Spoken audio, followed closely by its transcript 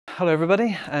Hello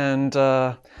everybody, and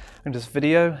in this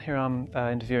video here I'm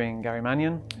interviewing Gary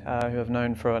Mannion, who I've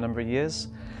known for a number of years.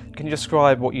 Can you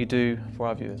describe what you do for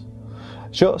our viewers?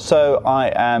 Sure. So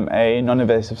I am a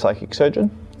non-invasive psychic surgeon.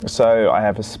 So I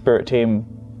have a spirit team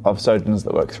of surgeons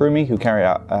that work through me who carry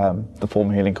out the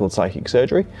form of healing called psychic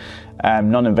surgery.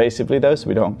 Non-invasively though, so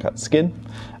we don't cut skin.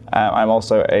 I'm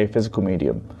also a physical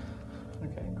medium.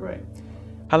 Okay, great.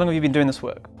 How long have you been doing this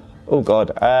work? Oh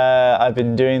God, I've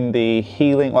been doing the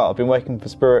healing, well, I've been working for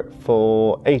spirit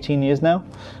for 18 years now.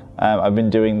 I've been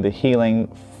doing the healing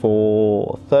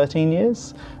for 13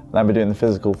 years, and I've been doing the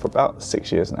physical for about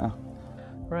 6 years now.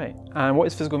 Right, and what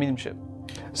is physical mediumship?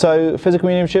 So physical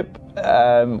mediumship,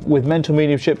 with mental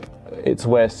mediumship, it's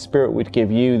where spirit would give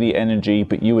you the energy,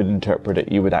 but you would interpret it,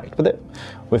 you would act with it.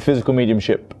 With physical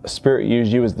mediumship, spirit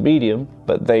use you as the medium,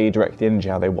 but they direct the energy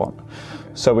how they want.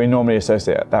 So we normally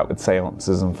associate that with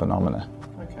seances and phenomena.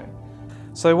 Okay.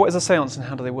 So what is a seance and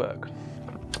how do they work?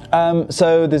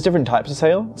 So there's different types of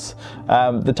seance.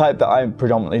 The type that I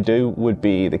predominantly do would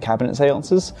be the cabinet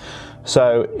seances.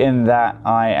 So in that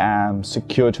I am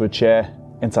secured to a chair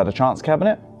inside a trance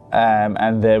cabinet,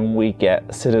 and then we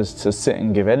get sitters to sit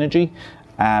and give energy,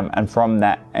 and from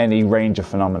that any range of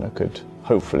phenomena could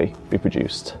hopefully be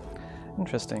produced.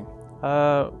 Interesting.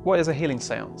 What is a healing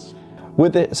seance?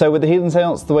 With the healing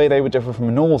seance, the way they would differ from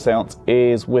a normal seance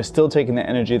is we're still taking the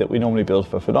energy that we normally build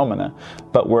for phenomena,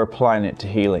 but we're applying it to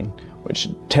healing, which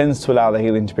tends to allow the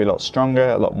healing to be a lot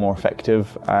stronger, a lot more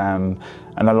effective, and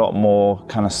a lot more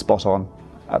kind of spot on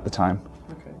at the time.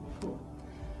 Okay,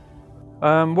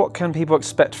 cool. What can people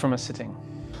expect from a sitting?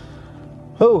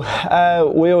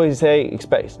 We always say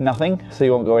expect nothing, so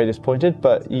you won't go away disappointed,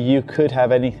 but you could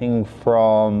have anything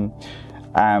from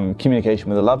communication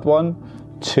with a loved one,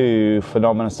 to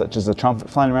phenomena such as a trumpet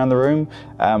flying around the room,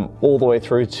 all the way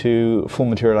through to full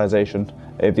materialization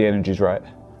if the energy's right.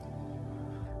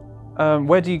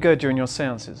 Where do you go during your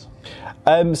seances?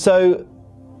 So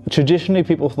traditionally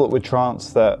people thought with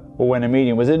trance that when a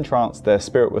medium was in trance, their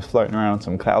spirit was floating around on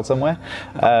some cloud somewhere.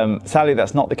 Sadly,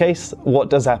 that's not the case.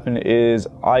 What does happen is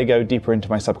I go deeper into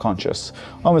my subconscious,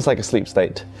 almost like a sleep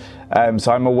state.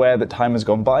 So I'm aware that time has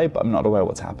gone by, but I'm not aware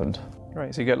what's happened.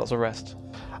 Right, so you get lots of rest?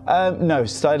 No,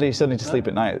 sadly you still need to sleep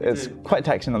at night. It's quite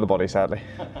taxing on the body, sadly.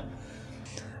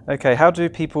 Okay, how do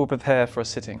people prepare for a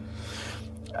sitting?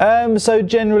 So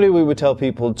generally we would tell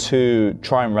people to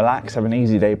try and relax, have an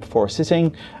easy day before a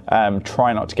sitting,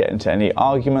 try not to get into any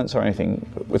arguments or anything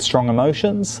with strong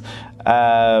emotions,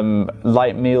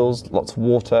 light meals, lots of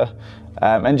water,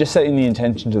 and just setting the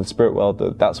intention to the spirit world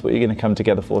that that's what you're going to come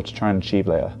together for to try and achieve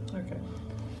later. Okay.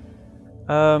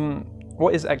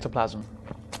 What is ectoplasm?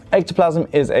 Ectoplasm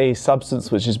is a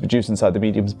substance which is produced inside the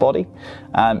medium's body.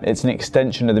 It's an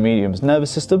extension of the medium's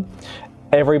nervous system.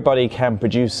 Everybody can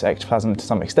produce ectoplasm to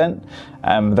some extent,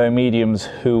 though mediums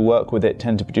who work with it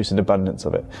tend to produce an abundance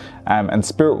of it. And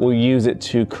spirit will use it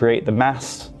to create the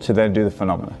mass to then do the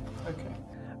phenomena.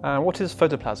 Okay. What is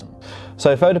photoplasm?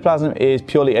 So photoplasm is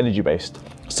purely energy based.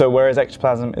 So whereas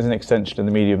ectoplasm is an extension of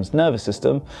the medium's nervous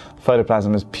system,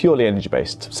 photoplasm is purely energy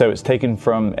based. So it's taken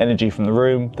from energy from the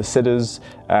room, the sitters,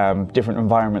 different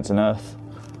environments on Earth.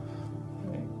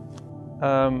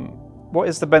 What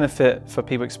is the benefit for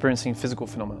people experiencing physical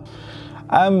phenomena?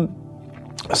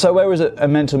 So whereas a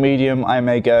mental medium, I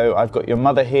may go, I've got your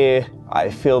mother here, I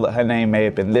feel that her name may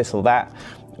have been this or that.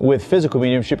 With physical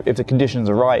mediumship, if the conditions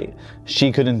are right,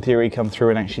 she could in theory come through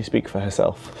and actually speak for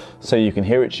herself. So you can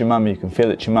hear it's your mum, you can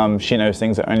feel it's your mum, she knows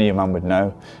things that only your mum would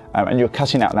know, and you're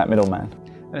cutting out that middleman.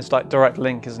 And it's like direct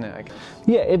link, isn't it? I guess?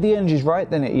 Yeah, if the energy's right,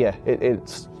 then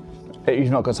you've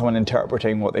not got someone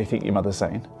interpreting what they think your mother's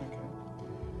saying.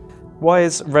 Why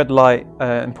is red light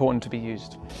important to be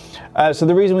used? So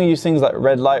the reason we use things like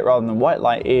red light rather than white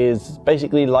light is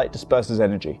basically light disperses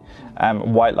energy.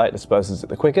 White light disperses it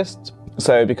the quickest.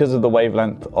 So because of the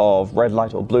wavelength of red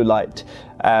light or blue light,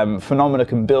 phenomena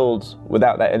can build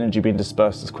without that energy being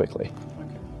dispersed as quickly.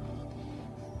 Okay.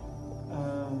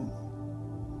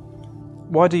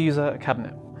 Why do you use a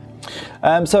cabinet?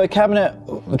 So a cabinet,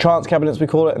 the trance cabinets we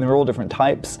call it, and they're all different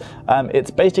types.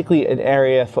 It's basically an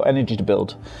area for energy to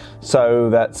build, so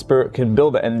that spirit can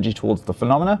build that energy towards the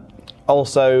phenomena.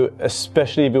 Also,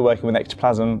 especially if you're working with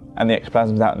ectoplasm and the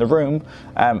ectoplasm's out in the room,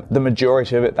 the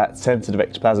majority of it, that sensitive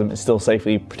ectoplasm, is still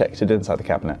safely protected inside the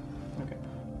cabinet. Okay.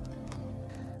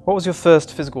 What was your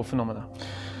first physical phenomena?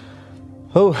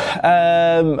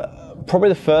 Probably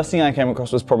the first thing I came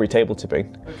across was probably table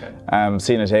tipping. Okay.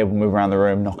 Seeing a table move around the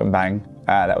room, knock and bang.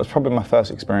 That was probably my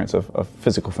first experience of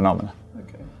physical phenomena.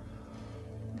 Okay.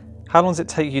 How long does it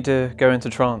take you to go into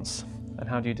trance? and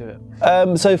how do you do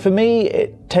it? So for me,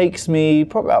 it takes me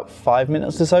probably about 5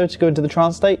 minutes or so to go into the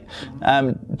trance state.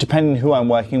 Depending who I'm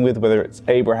working with, whether it's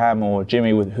Abraham or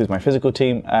Jimmy, who's my physical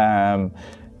team,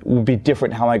 would be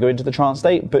different how I go into the trance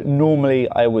state, but normally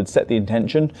I would set the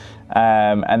intention,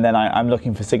 and then I'm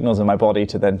looking for signals in my body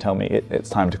to then tell me it's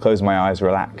time to close my eyes,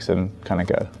 relax, and kind of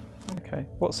go. Okay.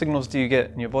 What signals do you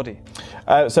get in your body?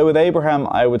 So with Abraham,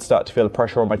 I would start to feel the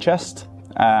pressure on my chest.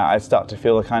 I'd start to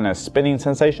feel a kind of spinning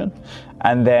sensation,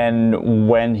 and then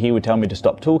when he would tell me to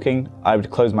stop talking, I would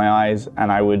close my eyes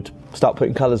and I would start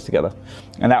putting colours together,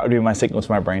 and that would be my signals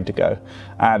for my brain to go.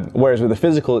 Whereas with the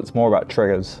physical, it's more about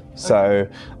triggers, so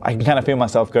I can kind of feel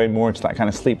myself going more into that kind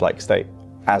of sleep-like state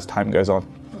as time goes on.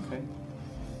 Okay.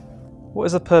 What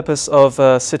is the purpose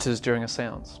of sitters during a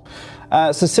seance?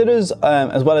 So sitters,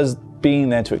 as well as being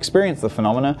there to experience the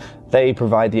phenomena, they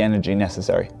provide the energy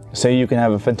necessary. So you can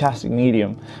have a fantastic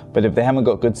medium, but if they haven't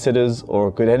got good sitters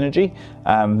or good energy,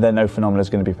 then no phenomena is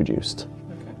going to be produced.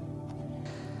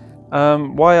 Okay.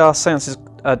 Why are seances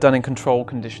done in controlled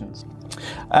conditions?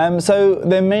 So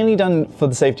they're mainly done for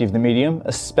the safety of the medium,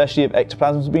 especially if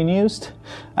ectoplasm is being used,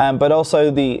 but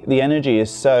also the energy is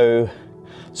so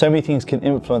many things can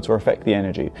influence or affect the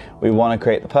energy. We want to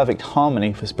create the perfect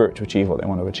harmony for spirit to achieve what they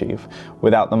want to achieve,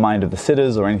 without the mind of the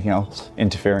sitters or anything else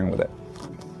interfering with it.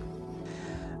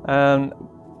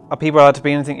 Are people allowed to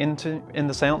bring anything in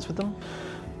the seance with them?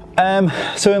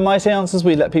 So in my seances,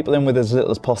 we let people in with as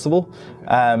little as possible.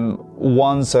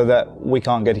 One, so that we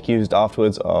can't get accused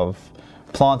afterwards of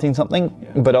planting something,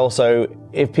 but also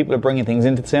if people are bringing things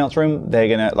into the seance room, they're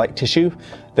gonna, like tissue,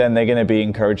 then they're gonna be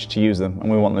encouraged to use them, and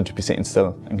we want them to be sitting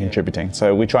still and contributing.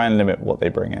 So we try and limit what they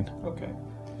bring in. Okay.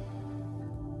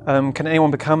 Can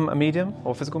anyone become a medium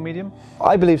or physical medium?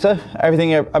 I believe so. I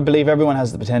believe everyone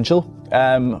has the potential.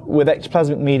 With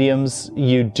ectoplasmic mediums,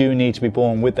 you do need to be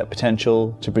born with that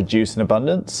potential to produce an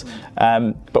abundance.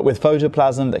 But with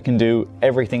photoplasm that can do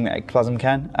everything that ectoplasm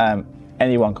can,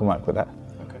 anyone can work with that.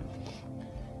 Okay.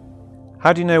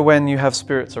 How do you know when you have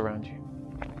spirits around you?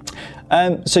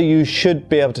 So you should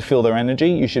be able to feel their energy,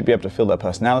 you should be able to feel their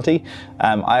personality.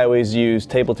 I always use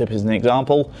table tip as an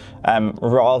example.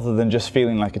 Rather than just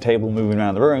feeling like a table moving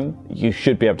around the room, you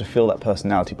should be able to feel that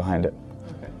personality behind it.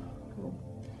 Okay, cool.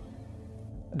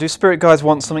 Do spirit guides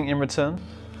want something in return?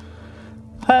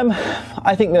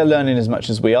 I think they're learning as much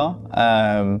as we are.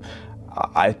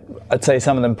 I'd say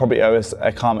some of them probably owe us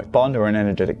a karmic bond or an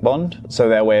energetic bond, so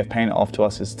their way of paying it off to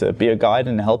us is to be a guide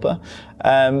and a helper.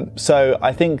 So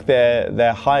I think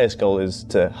their highest goal is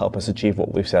to help us achieve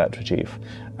what we've set out to achieve.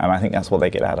 I think that's what they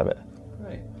get out of it.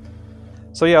 Great.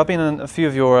 So yeah, I've been in a few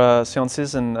of your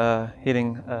seances and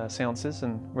healing seances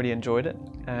and really enjoyed it,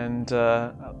 and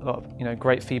a lot of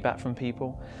great feedback from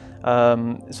people.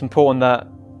 It's important that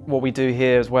what we do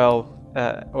here as well,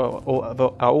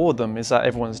 all of them, is that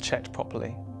everyone's checked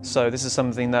properly. So this is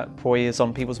something that probably is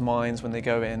on people's minds when they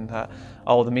go in, that,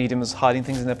 oh, the medium is hiding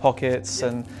things in their pockets.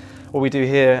 And what we do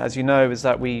here, as you know, is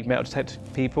that we metal detect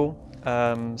people,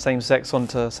 same sex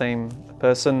onto same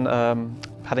person,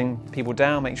 patting people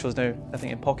down, making sure there's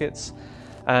nothing in pockets,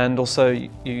 and also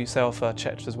you yourself are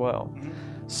checked as well.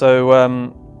 So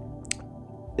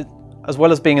as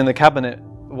well as being in the cabinet,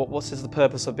 what is the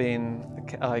purpose of being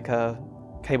like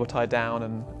cable tied down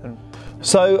and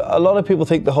So a lot of people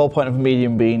think the whole point of a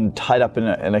medium being tied up in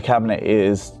a cabinet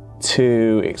is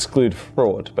to exclude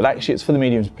fraud, but actually it's for the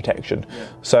medium's protection. Yeah.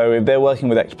 So if they're working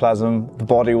with ectoplasm, the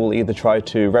body will either try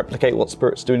to replicate what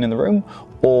spirit's doing in the room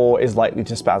or is likely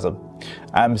to spasm.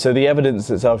 So the evidence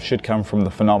itself should come from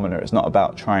the phenomena. It's not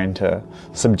about trying to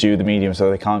subdue the medium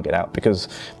so they can't get out, because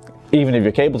even if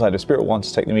you're cable tied, if spirit wants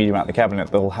to take the medium out of the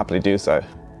cabinet, they'll happily do so.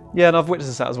 Yeah, and I've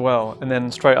witnessed that as well. And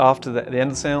then straight after the end of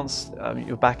the seance,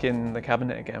 you're back in the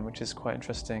cabinet again, which is quite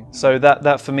interesting. So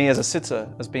that for me as a sitter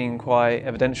has been quite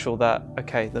evidential that,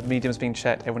 okay, the medium's being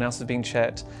checked, everyone else is being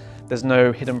checked, there's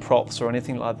no hidden props or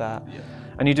anything like that. Yeah.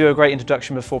 And you do a great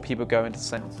introduction before people go into the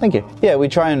seance. Thank you. Yeah, we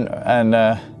try and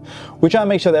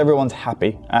make sure that everyone's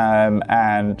happy.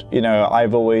 And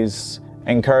I've always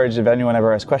encouraged, if anyone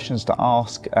ever has questions, to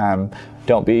ask.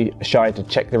 Don't be shy to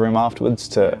check the room afterwards,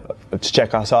 to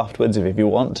check us afterwards if you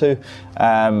want to.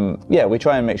 Yeah, we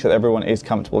try and make sure that everyone is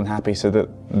comfortable and happy so that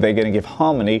they're going to give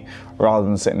harmony rather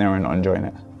than sitting there and not enjoying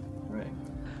it. Great.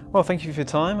 Well, thank you for your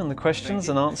time and the questions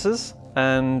and answers.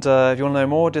 And if you want to know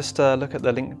more, just look at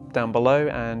the link down below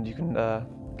and you can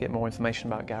get more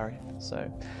information about Gary. So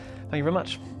thank you very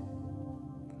much.